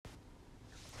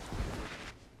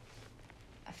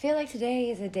feel like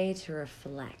today is a day to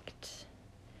reflect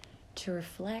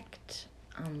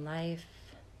on life,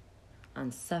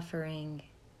 on suffering,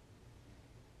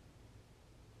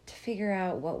 to figure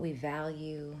out what we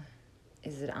value.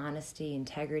 Is it honesty,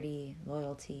 integrity,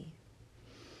 loyalty?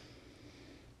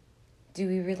 Do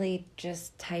we really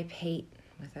just type hate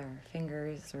with our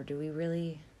fingers, or do we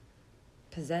really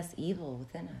possess evil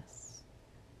within us?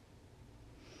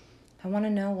 I want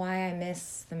to know why I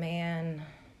miss the man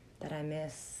that I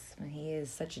miss when he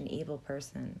is such an evil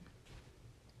person.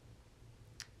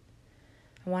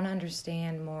 I want to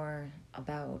understand more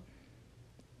about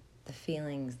the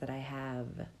feelings that I have,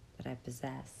 that I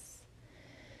possess,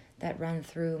 that run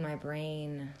through my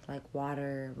brain like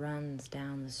water runs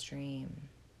down the stream.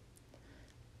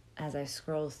 As I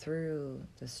scroll through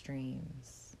the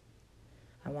streams,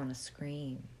 I want to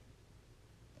scream.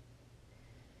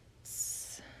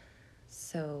 It's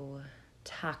so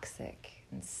toxic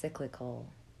and cyclical.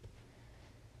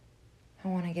 I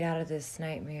want to get out of this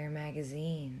nightmare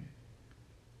magazine,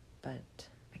 but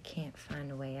I can't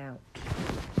find a way out,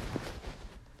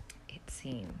 it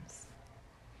seems.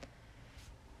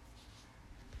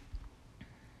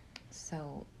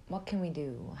 So, what can we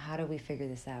do? How do we figure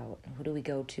this out? Who do we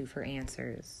go to for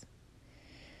answers?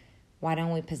 Why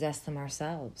don't we possess them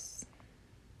ourselves?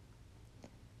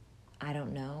 I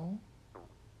don't know.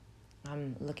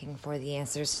 I'm looking for the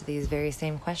answers to these very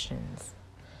same questions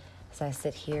as I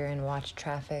sit here and watch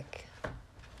traffic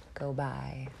go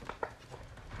by.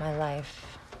 My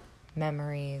life,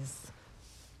 memories,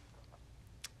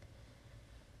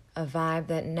 a vibe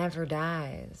that never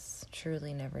dies,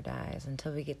 truly never dies,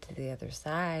 until we get to the other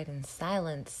side and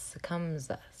silence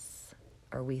succumbs us,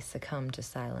 or we succumb to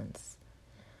silence.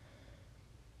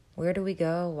 Where do we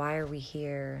go? Why are we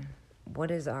here? What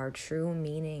is our true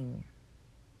meaning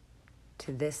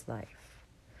to this life?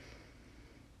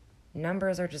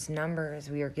 Numbers are just numbers.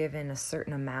 We are given a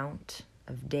certain amount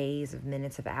of days, of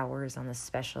minutes, of hours on this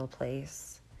special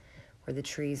place where the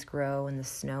trees grow and the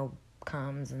snow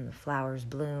comes and the flowers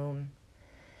bloom.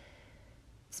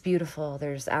 It's beautiful.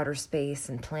 There's outer space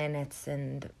and planets,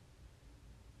 and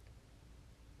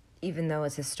even though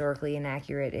it's historically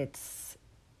inaccurate, it's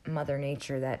Mother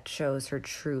Nature that shows her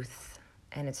truth,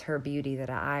 and it's her beauty that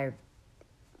I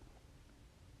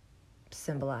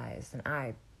symbolize and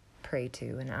I pray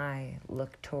to and I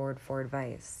look toward for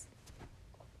advice.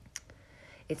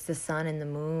 It's the sun and the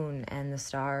moon and the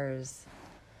stars,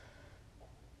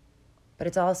 but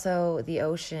it's also the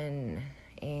ocean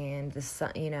and the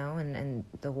sun, and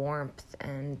the warmth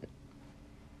and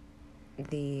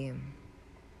the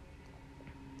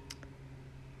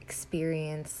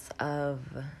experience of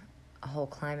a whole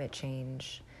climate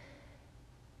change.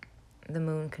 The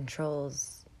moon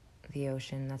controls the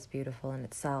ocean. That's beautiful in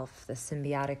itself. The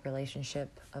symbiotic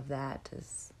relationship of that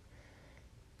is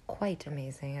quite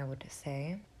amazing, I would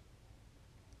say.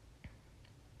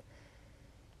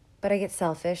 But I get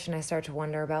selfish and I start to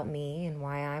wonder about me and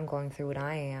why I'm going through what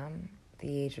I am at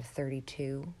the age of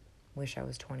 32. Wish I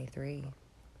was 23.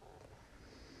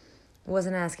 I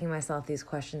wasn't asking myself these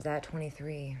questions at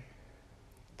 23.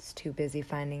 It's too busy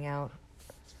finding out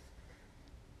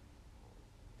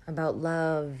about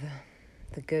love,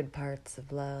 the good parts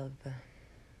of love.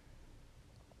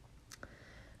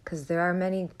 Because there are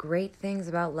many great things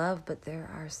about love, but there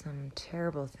are some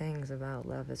terrible things about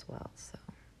love as well. So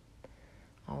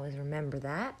always remember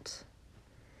that.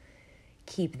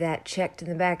 Keep that checked in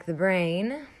the back of the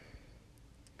brain.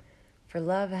 For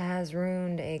love has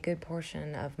ruined a good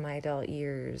portion of my adult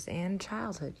years and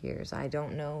childhood years. I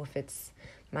don't know if it's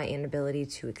my inability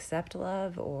to accept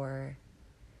love or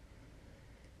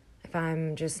if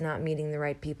I'm just not meeting the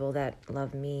right people that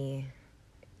love me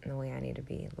in the way I need to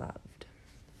be loved.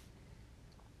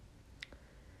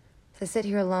 So I sit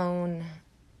here alone,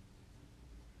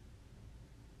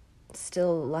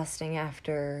 still lusting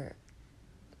after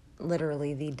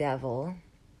literally the devil.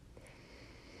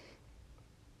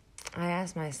 I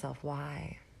ask myself,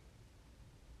 why?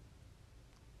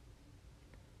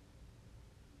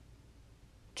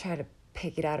 Try to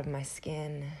pick it out of my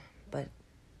skin, but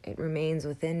it remains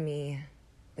within me.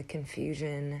 The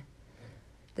confusion,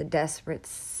 the desperate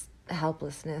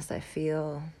helplessness I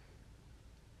feel.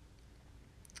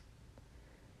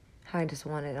 How I just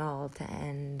want it all to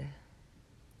end.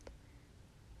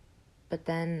 But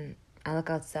then I look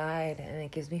outside and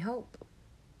it gives me hope.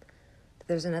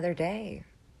 There's another day.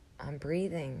 I'm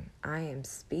breathing. I am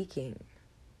speaking.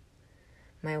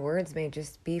 My words may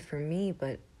just be for me,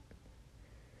 but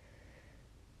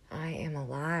I am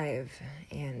alive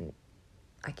and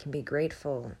I can be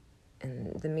grateful.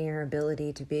 And the mere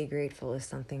ability to be grateful is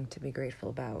something to be grateful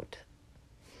about.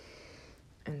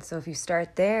 And so if you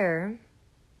start there,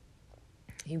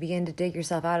 you begin to dig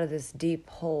yourself out of this deep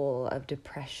hole of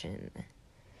depression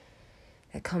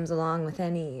that comes along with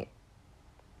any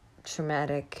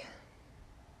traumatic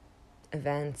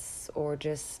events or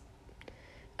just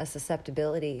a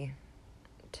susceptibility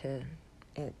to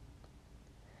it.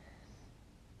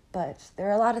 But there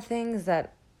are a lot of things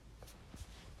that,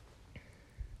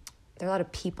 there are a lot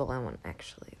of people there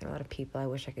are a lot of people I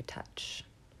wish I could touch.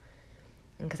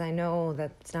 And because I know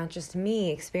that it's not just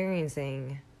me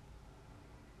experiencing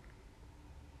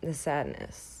the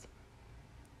sadness.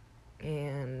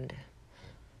 And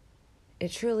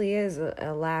it truly is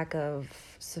a lack of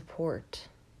support,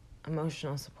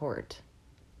 emotional support.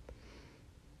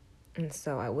 And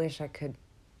so I wish I could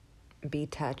be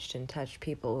touched and touch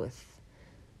people with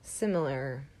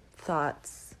similar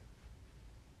thoughts,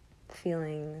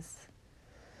 feelings,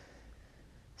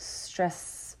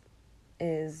 stresses.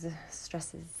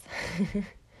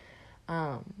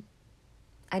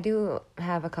 I do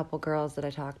have a couple girls that I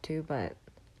talk to, but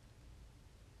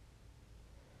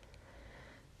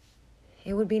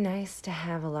it would be nice to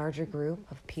have a larger group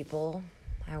of people.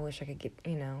 I wish I could get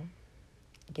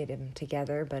them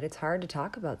together, but it's hard to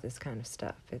talk about this kind of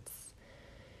stuff. It's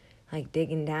like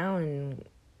digging down and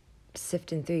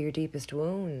sifting through your deepest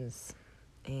wounds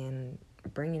and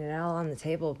bringing it all on the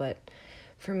table. But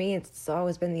for me, it's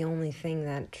always been the only thing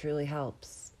that truly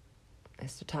helps,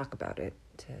 is to talk about it,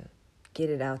 to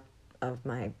get it out of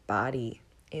my body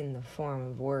in the form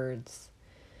of words.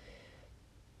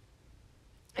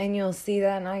 And you'll see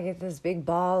that, and I get this big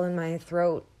ball in my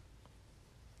throat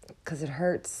because it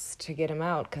hurts to get them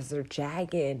out, because they're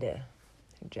jagged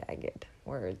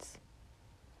words.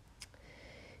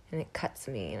 And it cuts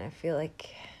me, and I feel like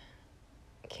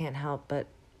I can't help but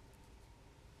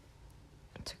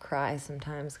to cry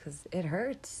sometimes because it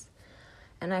hurts.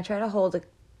 And I try to hold it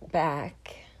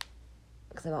back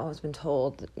because I've always been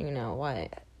told,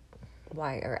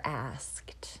 why or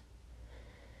asked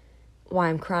why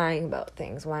I'm crying about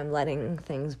things, why I'm letting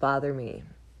things bother me,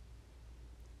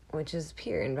 which is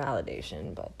pure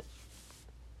invalidation, but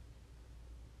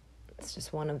it's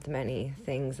just one of the many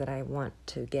things that I want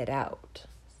to get out.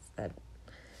 That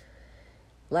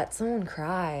let someone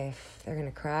cry if they're going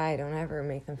to cry. Don't ever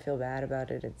make them feel bad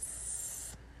about it.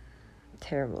 It's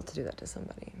terrible to do that to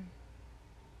somebody.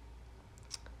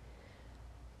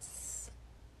 It's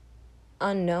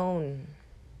unknown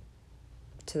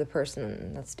to the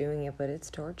person that's doing it, but it's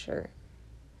torture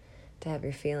to have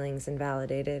your feelings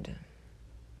invalidated,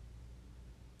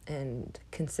 and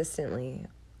consistently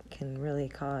can really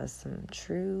cause some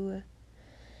true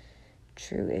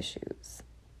issues.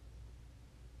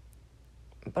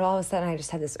 But all of a sudden I just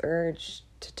had this urge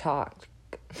to talk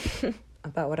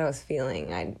about what I was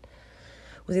feeling. I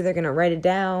was either going to write it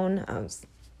down,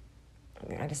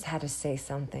 I just had to say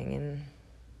something, and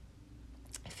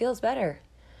it feels better.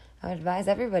 I would advise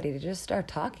everybody to just start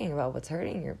talking about what's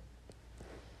hurting your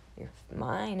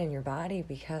mind and your body,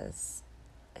 because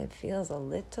it feels a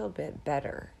little bit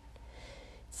better.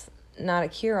 It's not a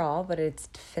cure-all, but it's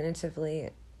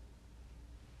definitively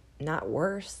not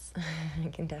worse. I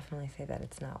can definitely say that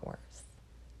it's not worse.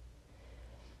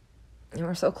 And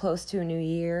we're so close to a new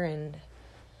year, and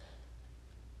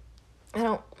I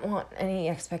don't want any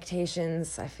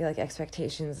expectations. I feel like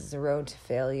expectations is a road to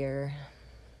failure.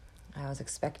 I always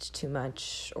expect too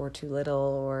much or too little,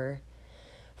 or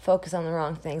focus on the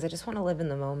wrong things. I just want to live in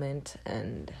the moment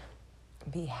and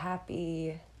be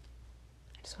happy.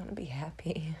 I just want to be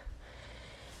happy.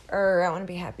 Or I want to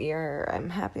be happier. I'm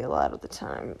happy a lot of the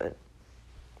time, but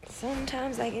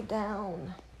sometimes I get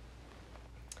down.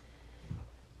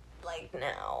 Like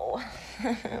now.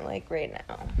 Like right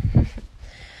now.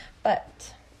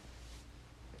 But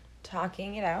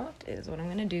talking it out is what I'm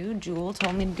going to do. Jewel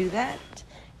told me to do that.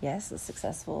 Yes, the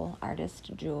successful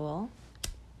artist, Jewel.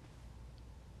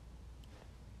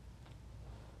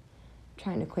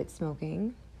 Trying to quit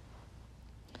smoking.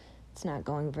 It's not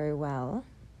going very well.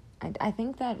 I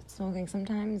think that smoking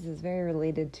sometimes is very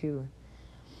related to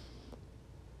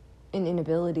an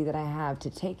inability that I have to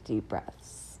take deep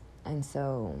breaths. And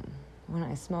so when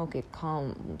I smoke, it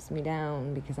calms me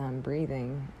down because I'm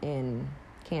breathing in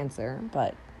cancer.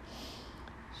 But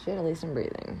shit, at least I'm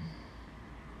breathing.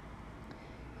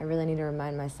 I really need to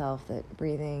remind myself that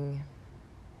breathing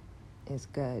is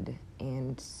good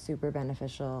and super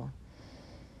beneficial,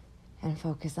 and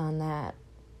focus on that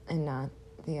and not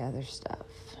the other stuff,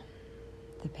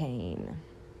 the pain.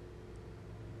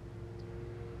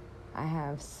 I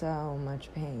have so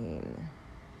much pain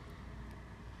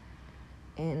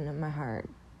in my heart.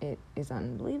 It is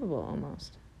unbelievable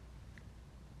almost.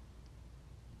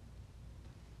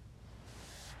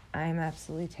 I'm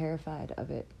absolutely terrified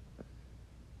of it.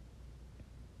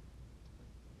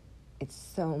 It's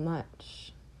so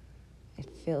much. It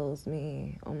fills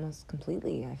me almost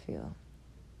completely, I feel.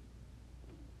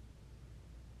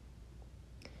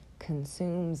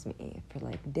 Consumes me for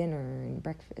like dinner and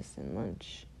breakfast and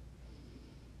lunch.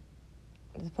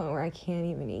 To the point where I can't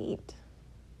even eat.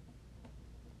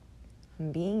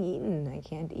 I'm being eaten. I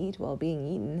can't eat while being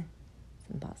eaten. It's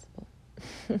impossible.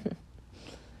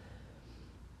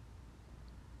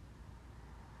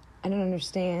 I don't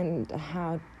understand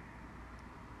how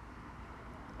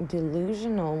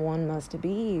delusional one must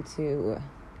be to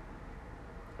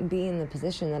be in the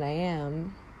position that I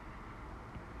am,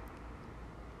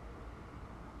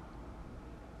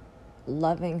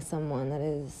 loving someone that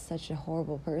is such a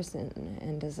horrible person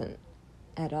and doesn't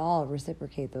at all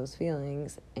reciprocate those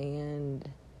feelings and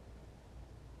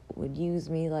would use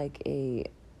me like a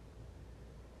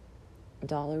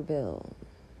dollar bill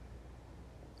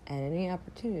at any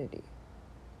opportunity.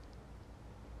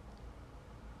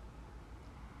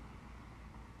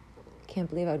 Can't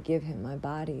believe I'd give him my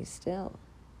body still.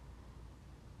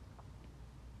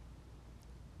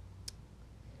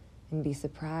 And be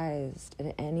surprised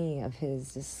at any of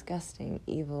his disgusting,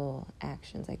 evil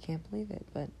actions. I can't believe it,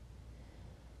 but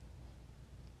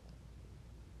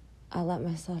I let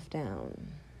myself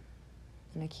down.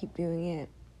 And I keep doing it.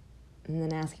 And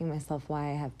then asking myself why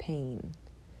I have pain.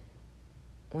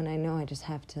 When I know I just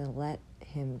have to let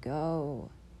him go.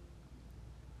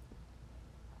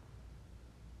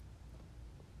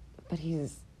 But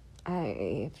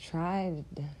I've tried.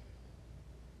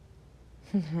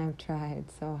 I've tried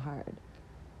so hard.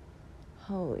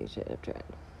 Holy shit, I've tried.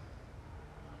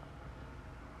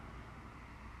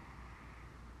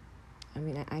 I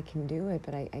mean, I can do it,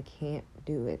 but I can't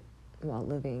do it while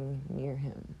living near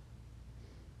him.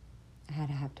 I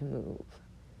have to move.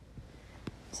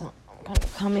 So I'm kind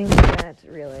of coming to that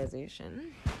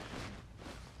realization.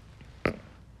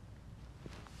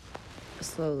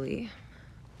 Slowly.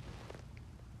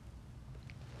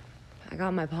 I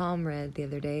got my palm read the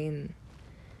other day, and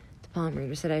the palm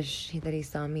reader said that he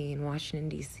saw me in Washington,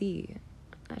 D.C.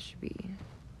 That should be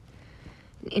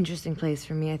an interesting place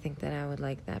for me. I think that I would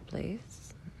like that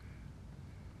place.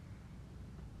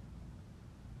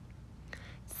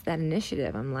 It's that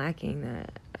initiative I'm lacking,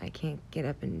 that I can't get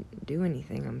up and do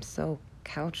anything. I'm so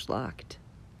couch-locked,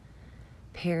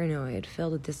 paranoid,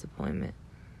 filled with disappointment.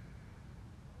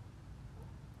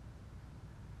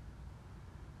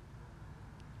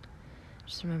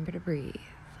 Just remember to breathe.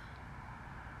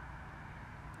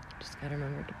 Just gotta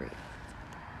remember to breathe.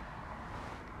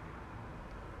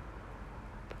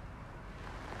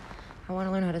 I want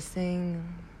to learn how to sing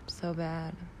so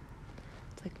bad.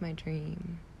 It's like my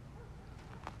dream.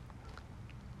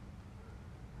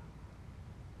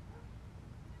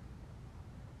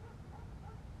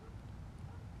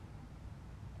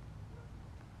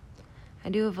 I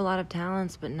do have a lot of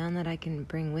talents, but none that I can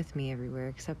bring with me everywhere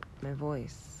except my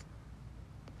voice.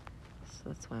 So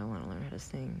that's why I want to learn how to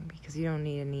sing, because you don't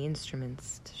need any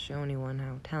instruments to show anyone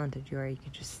how talented you are. You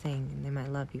can just sing, and they might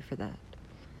love you for that.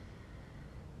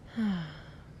 I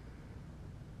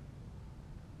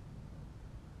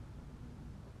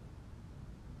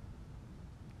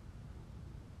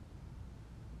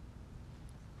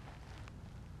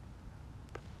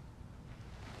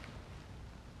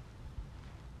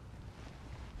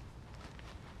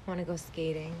want to go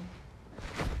skating.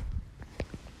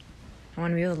 I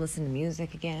want to be able to listen to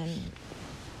music again.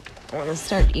 I want to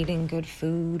start eating good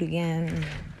food again.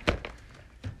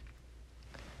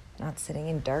 Not sitting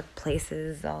in dark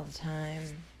places all the time.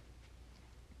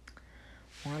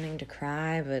 Wanting to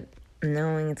cry, but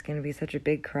knowing it's going to be such a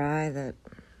big cry that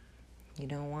you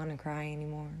don't want to cry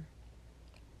anymore.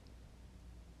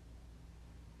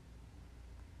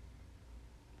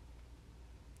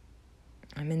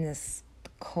 I'm in this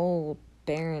cold,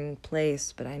 barren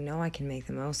place, but I know I can make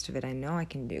the most of it. I know I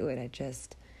can do it. I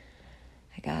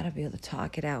gotta be able to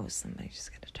talk it out with somebody.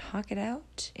 Just gotta talk it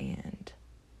out, and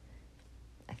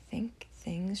I think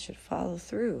things should follow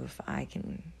through if I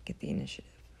can get the initiative.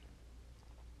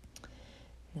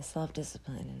 And the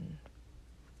self-discipline and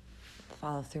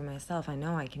follow through myself. I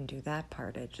know I can do that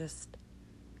part. I'm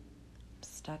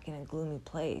stuck in a gloomy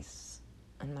place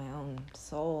in my own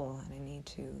soul, and I need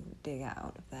to dig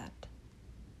out of that.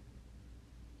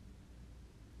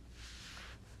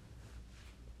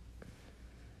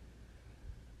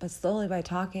 But slowly by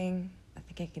talking, I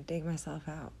think I can dig myself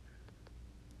out.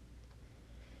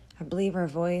 I believe our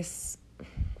voice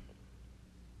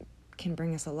can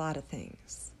bring us a lot of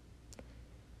things.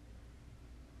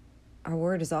 Our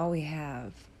word is all we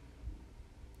have.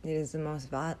 It is the most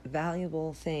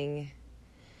valuable thing,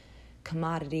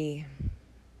 commodity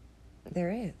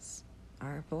there is.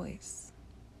 Our voice,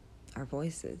 our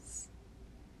voices.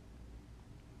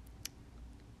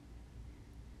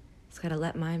 It's got to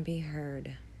let mine be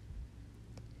heard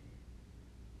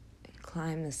and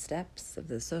climb the steps of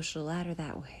the social ladder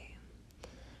that way.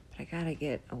 But I got to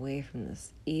get away from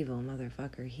this evil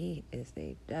motherfucker. He is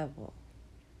a devil.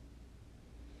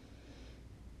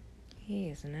 He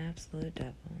is an absolute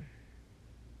devil.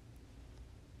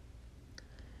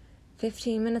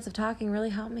 15 minutes of talking really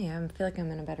helped me. I feel like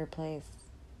I'm in a better place.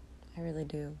 I really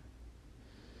do.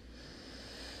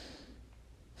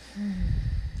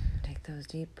 Take those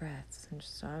deep breaths and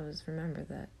just always remember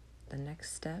that the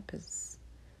next step is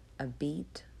a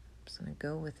beat. I'm just going to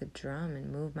go with the drum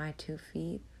and move my 2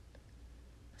 feet.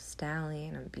 A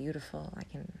stallion, I'm beautiful. I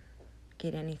can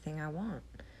get anything I want.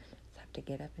 Just have to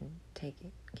get up and take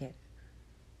it, get it.